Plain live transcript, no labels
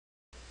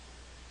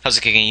How's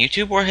it kicking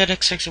YouTube? Warhead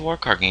X6 of War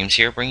Card Games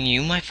here, bringing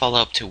you my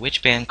follow-up to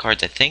which banned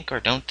cards I think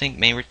or don't think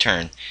may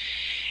return.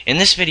 In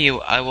this video,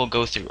 I will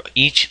go through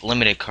each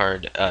limited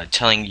card,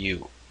 telling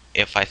you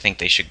if I think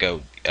they should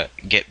go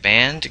get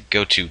banned,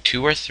 go to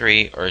 2 or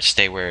 3, or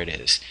stay where it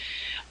is.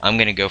 I'm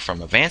going to go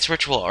from Advanced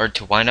Ritual Art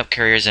to Wind Up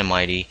Carriers and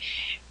Mighty,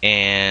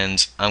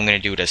 and I'm going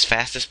to do it as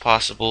fast as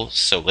possible,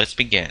 so let's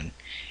begin.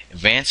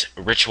 Advanced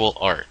Ritual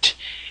Art.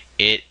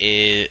 It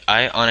is.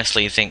 I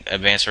honestly think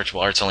Advanced Ritual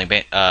Arts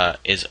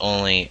is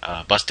only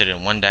busted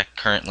in one deck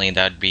currently.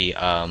 That'd be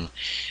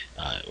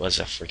what's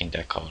that freaking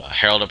deck called?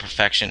 Herald of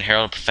Perfection.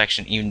 Herald of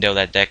Perfection. Even though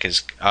that deck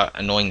is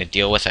annoying to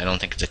deal with, I don't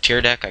think it's a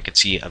tier deck. I could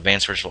see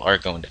Advanced Ritual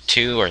Art going to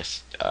 2, or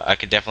I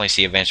could definitely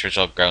see Advanced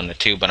Ritual Art going to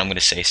 2. But I'm going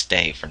to say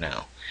stay for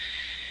now.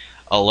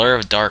 Allure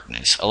of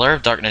Darkness. Allure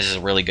of Darkness is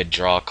a really good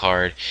draw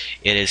card.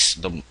 It is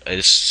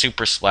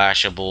super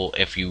splashable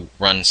if you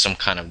run some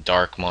kind of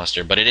dark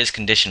monster, but it is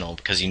conditional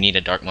because you need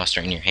a dark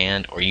monster in your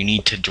hand, or you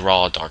need to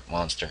draw a dark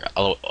monster.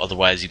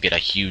 Otherwise, you get a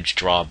huge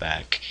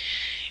drawback,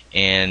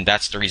 and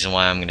that's the reason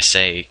why I'm going to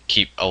say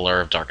keep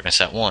Allure of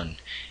Darkness at 1.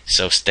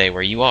 So stay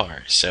where you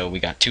are. So we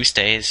got 2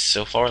 stays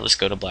so far. Let's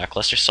go to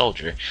Blackluster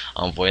Soldier,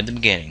 Envoy of the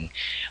Beginning.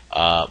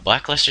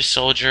 Blackluster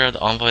Soldier, the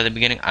Envoy of the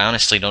Beginning. I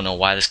honestly don't know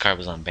why this card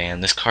was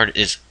unbanned. This card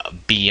is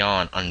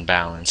beyond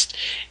unbalanced.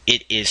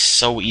 It is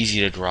so easy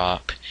to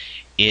drop.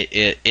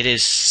 It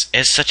is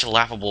such a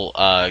laughable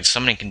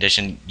summoning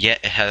condition,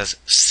 yet it has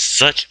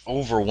such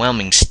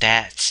overwhelming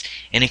stats,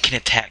 and it can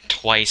attack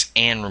twice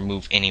and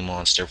remove any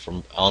monster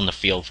from on the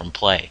field from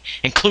play,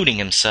 including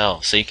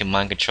himself. So you can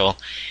mind control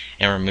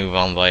and remove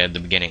Envoy at the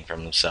beginning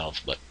from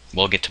himself. But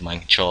we'll get to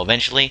mind control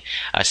eventually.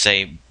 I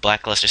say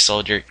Blackluster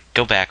Soldier,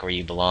 go back where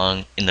you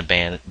belong, in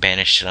the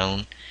banished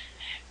zone,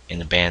 in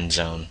the banned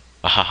zone.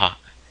 Ahaha.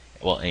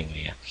 Well,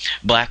 anyway, yeah.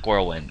 Black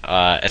Whirlwind.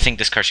 I think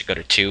this card should go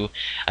to 2.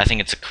 I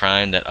think it's a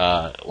crime that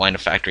Wind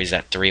Up Factory's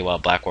at 3 while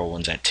Black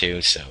Whirlwind's at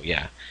 2. So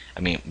yeah, I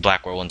mean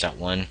Black Whirlwind's at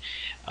 1.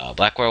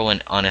 Black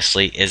Whirlwind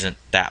honestly isn't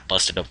that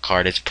busted of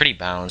card. It's pretty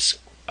balanced.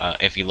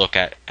 If you look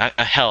at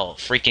hell,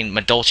 freaking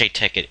Madolche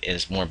Ticket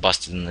is more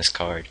busted than this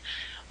card.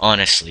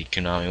 Honestly,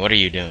 Konami, what are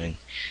you doing?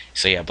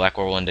 So yeah, Black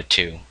Whirlwind to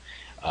 2.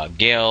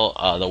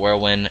 Gale, the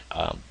Whirlwind.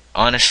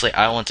 Honestly,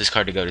 I want this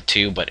card to go to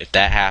 2, but if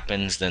that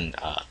happens, then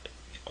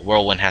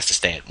Whirlwind has to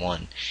stay at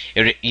 1.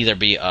 It would either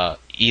be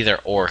either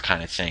or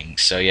kind of thing.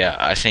 So yeah,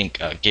 I think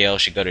Gale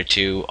should go to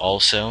 2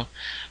 also.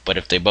 But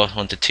if they both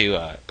went to 2,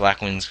 Black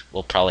Wings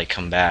will probably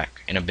come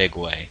back in a big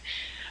way.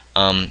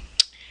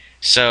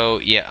 So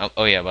yeah,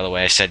 oh yeah, by the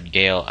way, I said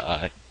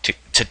Gale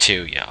to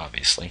 2, yeah,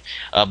 obviously.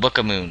 Book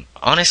of Moon.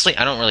 Honestly,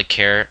 I don't really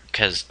care,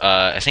 because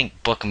I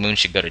think Book of Moon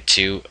should go to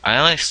 2. I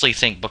honestly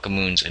think Book of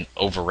Moon's an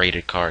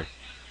overrated card.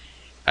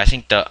 I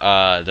think the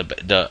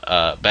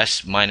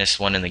best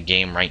 -1 in the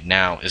game right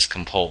now is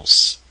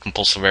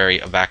Compulsory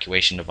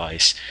Evacuation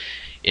Device.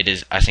 It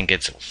is. I think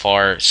it's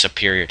far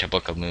superior to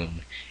Book of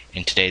Moon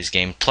in today's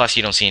game. Plus,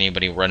 you don't see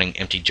anybody running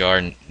Empty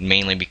Jar,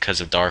 mainly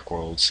because of Dark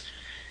Worlds.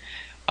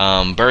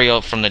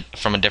 Burial from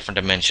a different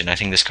dimension. I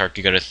think this card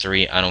could go to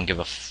 3. I don't give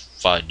a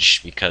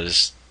fudge,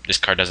 because this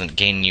card doesn't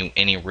gain you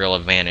any real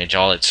advantage.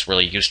 All it's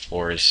really used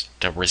for is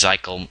to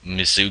recycle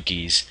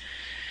Mizukis.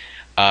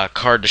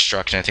 Card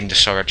Destruction. I think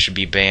this card should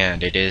be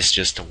banned. It is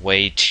just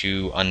way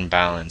too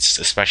unbalanced,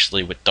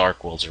 especially with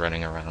Dark Worlds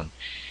running around.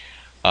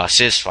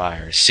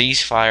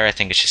 Ceasefire. I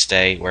think it should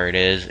stay where it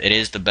is. It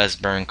is the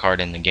best burn card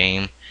in the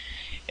game,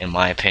 in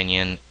my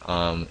opinion.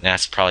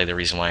 That's probably the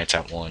reason why it's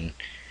at 1.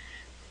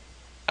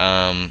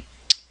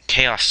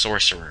 Chaos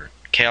Sorcerer.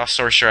 Chaos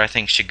Sorcerer, I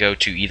think, should go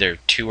to either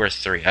 2 or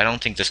 3. I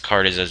don't think this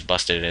card is as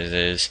busted as it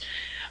is.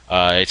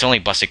 It's only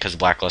busted because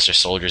Blackluster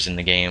Soldier's in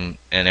the game,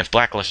 and if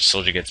Blackluster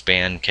Soldier gets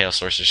banned, Chaos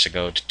Sorcerer should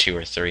go to 2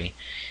 or 3.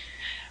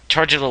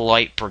 Charge of the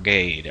Light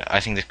Brigade. I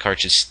think this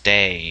card should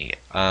stay.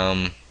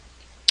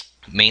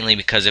 Mainly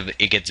because if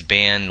it gets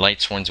banned,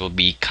 Light Sworns will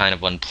be kind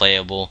of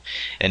unplayable,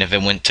 and if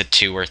it went to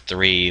 2 or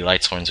 3,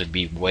 Light Sworns would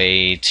be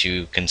way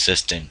too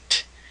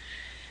consistent.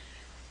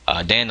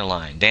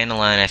 Dandelion.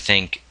 Dandelion, I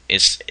think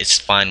it's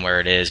fine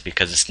where it is,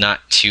 because it's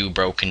not too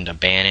broken to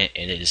ban it.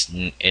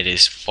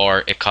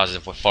 It causes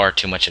far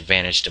too much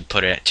advantage to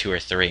put it at 2 or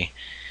 3.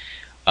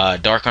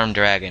 Dark Arm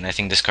Dragon. I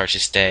think this card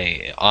should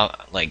stay.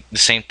 Like the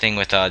same thing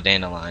with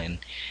Dandelion,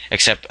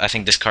 except I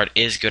think this card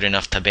is good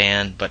enough to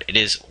ban, but it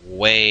is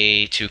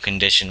way too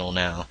conditional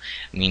now.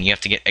 I mean, you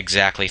have to get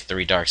exactly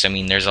 3 darks. I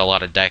mean, there's a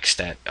lot of decks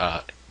that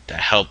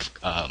help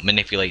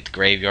manipulate the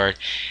graveyard,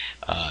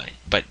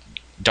 but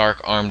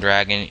Dark Arm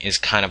Dragon is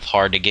kind of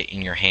hard to get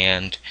in your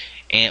hand,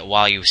 and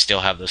while you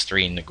still have those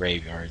 3 in the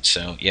graveyard.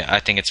 So yeah,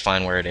 I think it's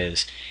fine where it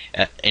is.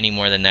 Any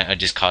more than that would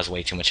just cause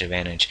way too much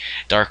advantage.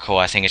 Dark Hole,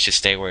 I think it should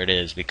stay where it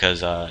is,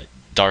 because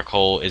Dark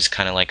Hole is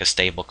kind of like a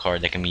stable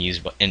card that can be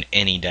used in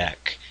any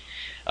deck.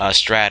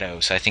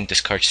 Stratos, I think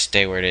this card should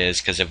stay where it is,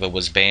 because if it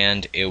was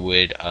banned, it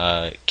would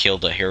kill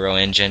the hero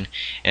engine,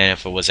 and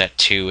if it was at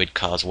 2, it'd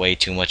cause way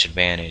too much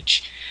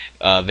advantage.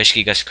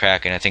 Vishki Gus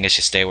Kraken, I think it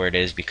should stay where it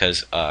is,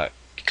 because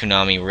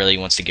Konami really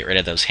wants to get rid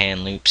of those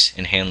hand loops,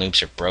 and hand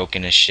loops are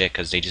broken as shit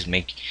because they just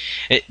make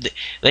it.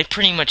 They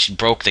pretty much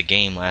broke the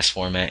game last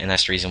format, and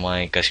that's the reason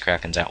why Gus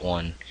Kraken's at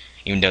 1.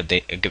 Even though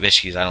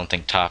Gavishki's, I don't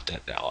think, topped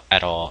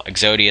at all.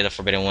 Exodia, the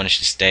Forbidden One,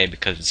 should stay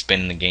because it's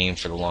been in the game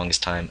for the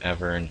longest time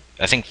ever, and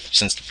I think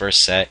since the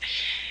first set.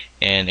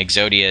 And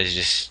Exodia is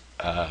just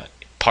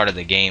part of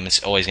the game.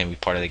 It's always going to be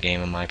part of the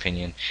game, in my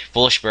opinion.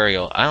 Foolish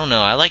Burial, I don't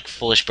know. I like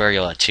Foolish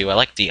Burial at 2. I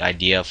like the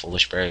idea of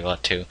Foolish Burial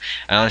at 2.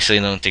 I honestly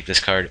don't think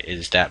this card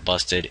is that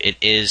busted. It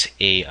is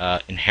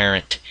a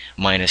inherent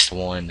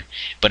 -1,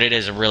 but it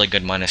is a really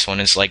good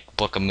 -1. It's like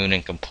Book of Moon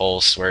and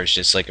Compulse, where it's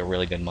just like a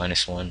really good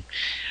 -1.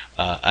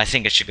 I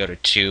think it should go to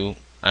 2.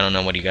 I don't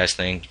know what you guys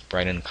think.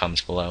 Write in the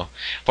comments below.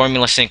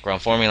 Formula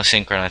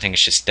Synchron, I think it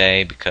should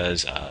stay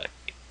because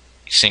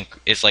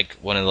it's like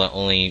one of the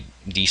only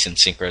decent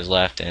synchros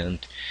left,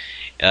 and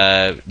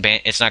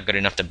it's not good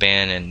enough to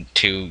ban, and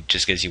 2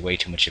 just gives you way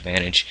too much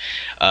advantage.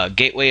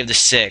 Gateway of the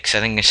Six, I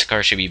think this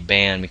card should be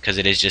banned because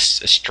it is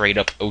just a straight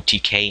up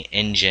OTK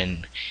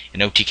engine.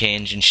 An OTK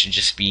engine should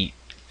just be,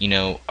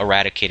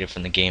 eradicated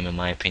from the game, in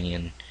my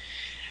opinion.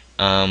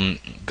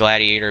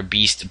 Gladiator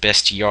Beast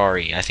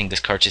Bestiari, I think this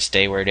card should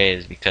stay where it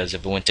is because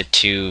if it went to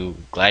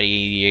 2,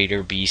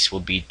 Gladiator Beast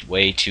will be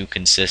way too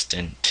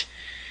consistent.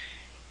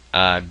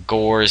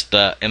 Gore's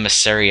the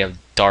Emissary of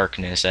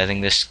Darkness, I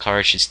think this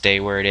card should stay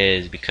where it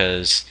is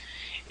because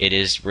it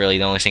is really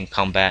the only thing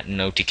combating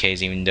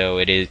OTKs, even though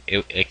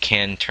it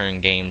can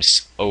turn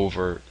games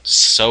over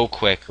so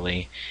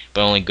quickly,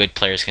 but only good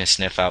players can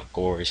sniff out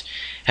Gores.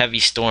 Heavy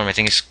Storm, I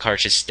think this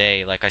card should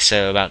stay. Like I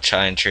said about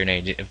Giant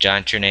Trinade, if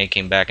Giant Trinade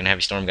came back and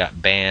Heavy Storm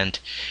got banned,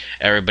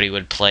 everybody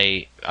would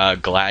play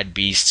Glad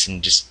Beasts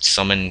and just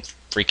summon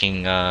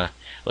freaking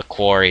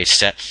Laquari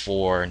set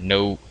 4.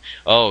 No,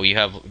 oh, you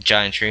have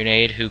Giant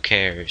Trinade, who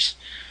cares?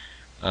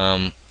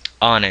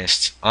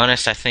 Honest,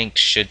 I think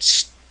should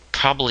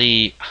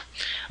probably.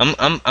 I'm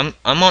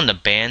on the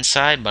ban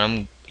side, but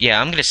I'm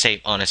gonna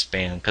say Honest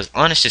ban because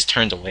Honest just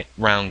turns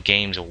around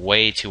games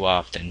way too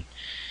often.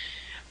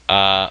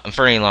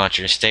 Infernity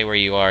Launcher, stay where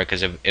you are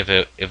because if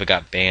it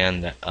got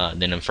banned,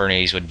 then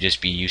Infernities would just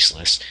be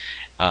useless.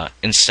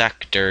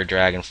 Insector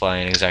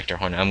Dragonfly and Exactor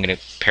Hornet, I'm gonna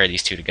pair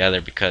these two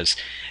together because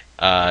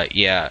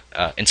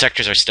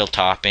Insectors are still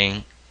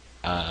topping.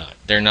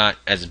 They're not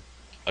as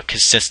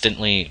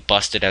consistently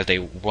busted as they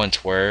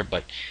once were,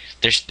 but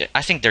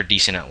I think they're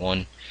decent at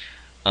 1.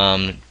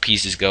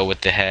 Pieces go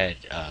with the head.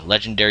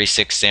 Legendary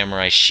 6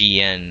 Samurai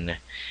Shien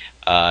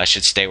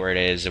should stay where it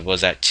is. If it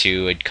was at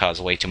 2, it'd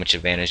cause way too much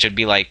advantage. It'd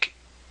be like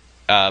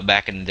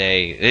back in the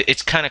day.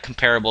 It's kind of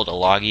comparable to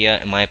Logia,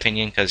 in my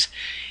opinion, because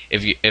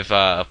if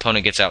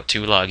opponent gets out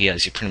 2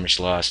 Logias, you pretty much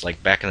lost.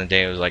 Like back in the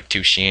day, it was like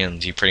 2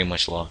 Shiens, you pretty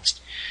much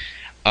lost.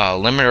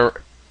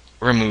 Limiter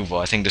Removal,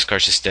 I think this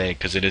card should stay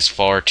because it is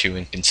far too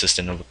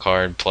inconsistent of a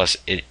card. Plus,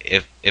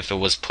 if it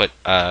was put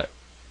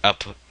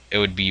up, it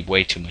would be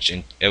way too much.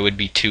 It would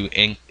be too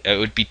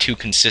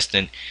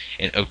consistent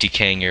in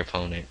OTKing your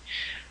opponent.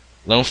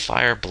 Lone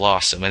Fire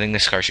Blossom, I think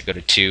this card should go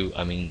to 2.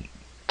 I mean,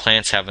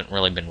 plants haven't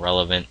really been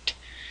relevant.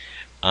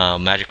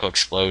 Magical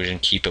Explosion,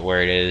 keep it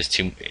where it is.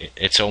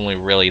 It's only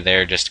really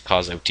there just to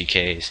cause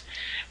OTKs.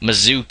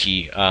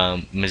 Mizuki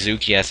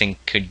I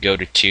think could go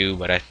to 2,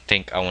 but I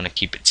think I want to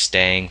keep it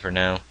staying for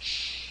now.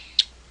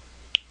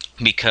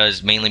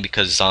 Mainly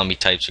because zombie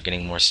types are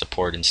getting more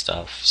support and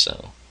stuff.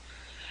 So,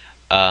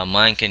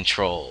 Mind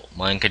Control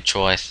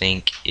I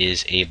think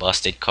is a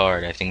busted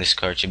card. I think this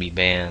card should be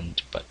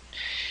banned, but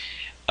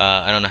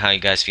I don't know how you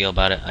guys feel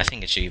about it. I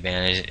think it should be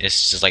banned.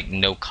 It's just like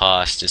no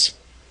cost. It's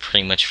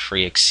pretty much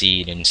free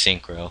Exceed and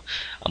Synchro.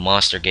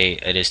 Monster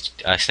Gate, it is,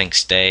 I think,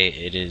 stay.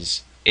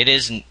 It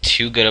isn't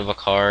too good of a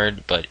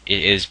card, but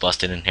it is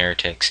busted in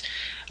Heretics.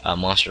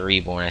 Monster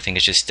Reborn, I think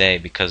it should stay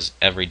because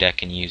every deck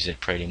can use it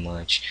pretty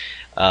much.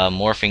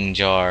 Morphing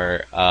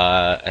Jar,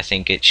 I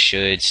think it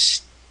should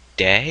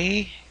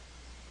stay.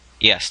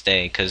 Yeah,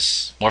 stay,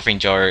 because Morphing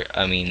Jar,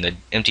 I mean, the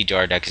Empty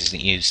Jar deck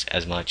isn't used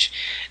as much.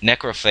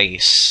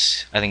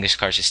 Necroface, I think this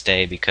card should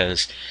stay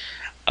because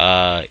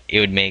it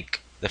would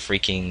make the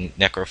freaking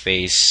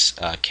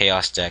Necroface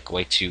Chaos deck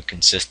way too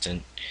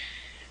consistent.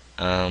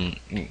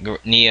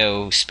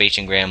 Neo Space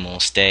Engram will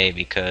stay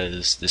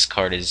because this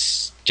card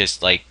is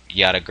just like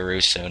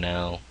Yatagaruso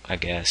now, I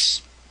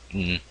guess.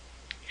 No,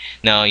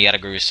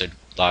 Yatagaruso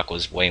lock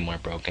was way more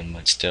broken,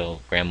 but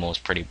still, Gramble is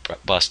pretty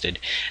busted.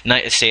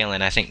 Night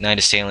Assailant, I think Night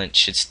Assailant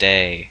should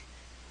stay.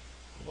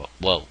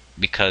 Well,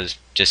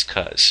 just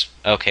cause.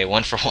 Okay,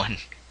 1 for 1.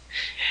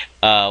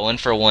 1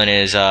 for 1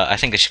 is, I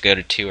think it should go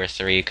to 2 or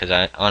 3,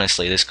 because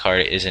honestly, this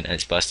card isn't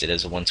as busted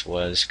as it once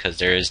was, because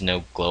there is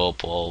no Glow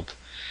Bulb.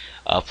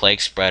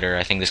 Plague Spreader,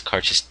 I think this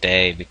card should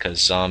stay,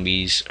 because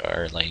zombies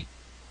are, like,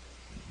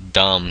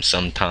 dumb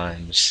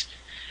sometimes.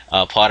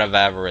 Pot of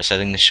Avarice, I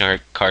think this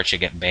card should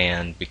get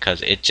banned,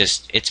 because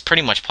it's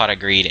pretty much Pot of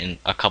Greed in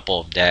a couple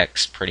of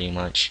decks, pretty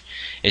much.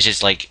 It's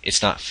just, like,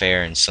 it's not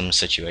fair in some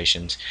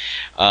situations.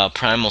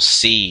 Primal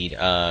Seed,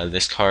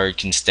 this card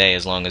can stay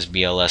as long as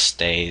BLS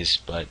stays,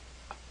 but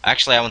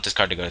Actually, I want this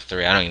card to go to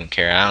 3. I don't even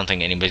care. I don't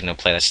think anybody's gonna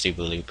play that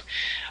stupid loop.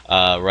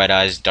 Red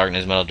Eyes,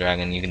 Darkness, Metal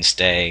Dragon. You can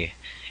stay.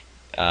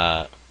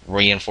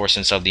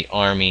 Reinforcements of the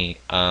army.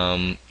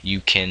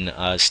 You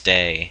can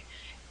stay.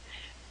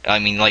 I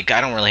mean, like,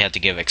 I don't really have to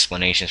give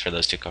explanations for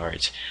those 2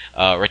 cards.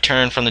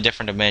 Return from the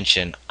Different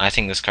Dimension. I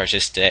think this card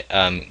should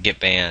get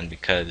banned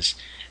because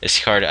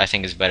this card, I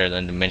think, is better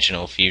than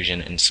Dimensional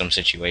Fusion in some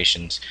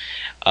situations.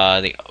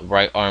 The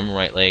right arm,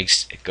 right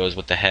legs, it goes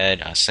with the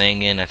head.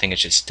 Sangin, I think it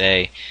should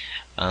stay.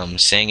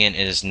 Sangin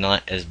is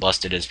not as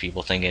busted as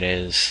people think it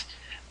is.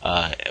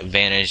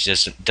 Advantage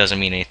just doesn't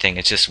mean anything.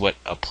 It's just what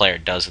a player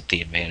does with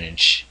the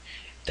advantage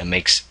that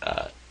makes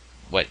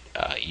what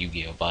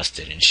Yu-Gi-Oh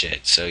busted and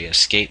shit. So yeah,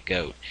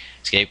 Scapegoat.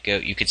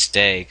 Scapegoat, you could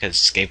stay because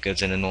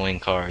Scapegoat's an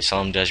annoying card.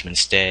 Solemn Judgment,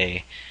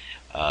 stay.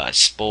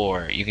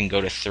 Spore, you can go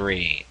to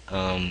 3.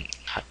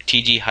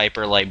 TG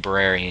Hyper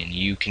Librarian,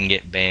 you can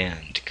get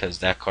banned because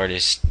that card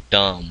is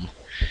dumb.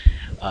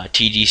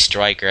 TG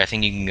Striker, I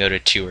think you can go to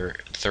 2 or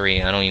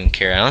 3. I don't even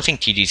care. I don't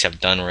think TGs have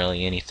done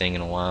really anything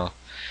in a while.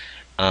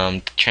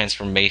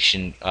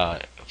 Transformation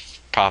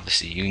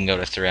Prophecy, you can go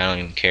to 3. I don't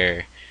even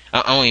care.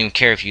 I don't even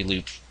care if you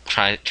loop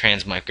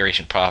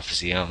Transmigration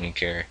Prophecy. I don't even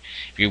care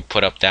if you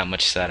put up that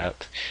much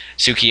setup.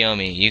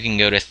 Tsukiyomi, you can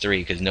go to 3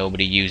 because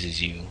nobody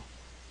uses you.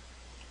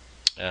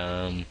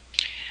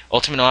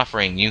 Ultimate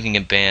Offering, you can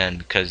get banned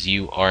because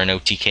you are an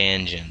OTK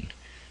engine.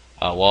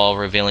 Wall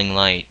Revealing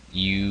Light,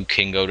 you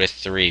can go to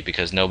 3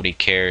 because nobody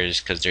cares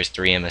because there's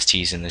 3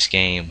 MSTs in this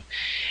game.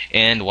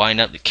 And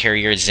Wind Up the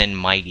Carrier Zen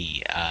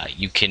Mighty,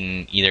 you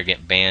can either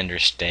get banned or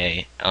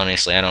stay.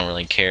 Honestly, I don't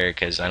really care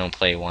because I don't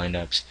play wind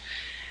ups.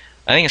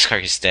 I think this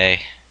card can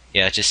stay.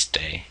 Yeah, just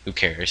stay. Who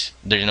cares?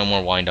 There's no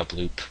more wind up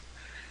loop.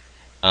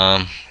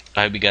 I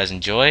hope you guys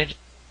enjoyed,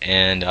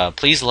 and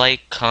please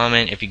like,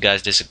 comment if you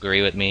guys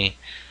disagree with me,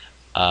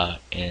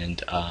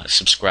 and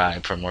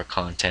subscribe for more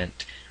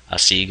content. I'll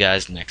see you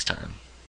guys next time.